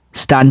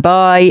stand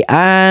by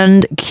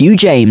and cue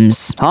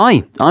James.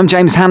 Hi, I'm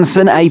James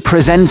Hanson, a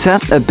presenter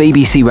at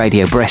BBC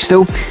Radio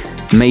Bristol.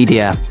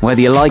 Media,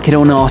 whether you like it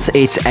or not,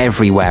 it's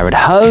everywhere. At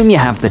home, you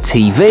have the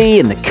TV,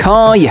 in the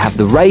car, you have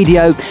the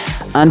radio,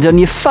 and on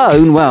your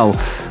phone, well,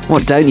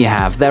 what don't you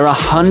have? There are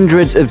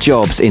hundreds of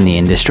jobs in the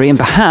industry, and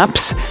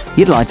perhaps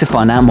you'd like to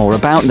find out more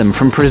about them.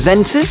 From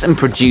presenters and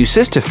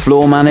producers to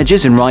floor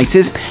managers and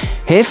writers,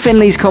 hear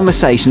Finley's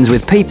conversations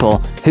with people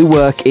who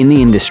work in the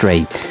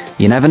industry.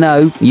 You never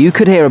know, you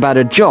could hear about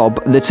a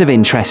job that's of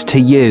interest to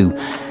you.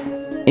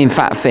 In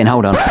fact, Finn,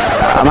 hold on.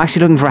 I'm actually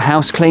looking for a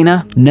house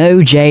cleaner.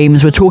 No,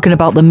 James, we're talking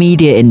about the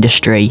media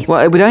industry.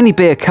 Well, it would only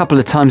be a couple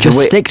of times Just a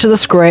week. stick to the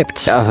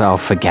script. Oh,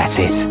 forget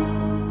it.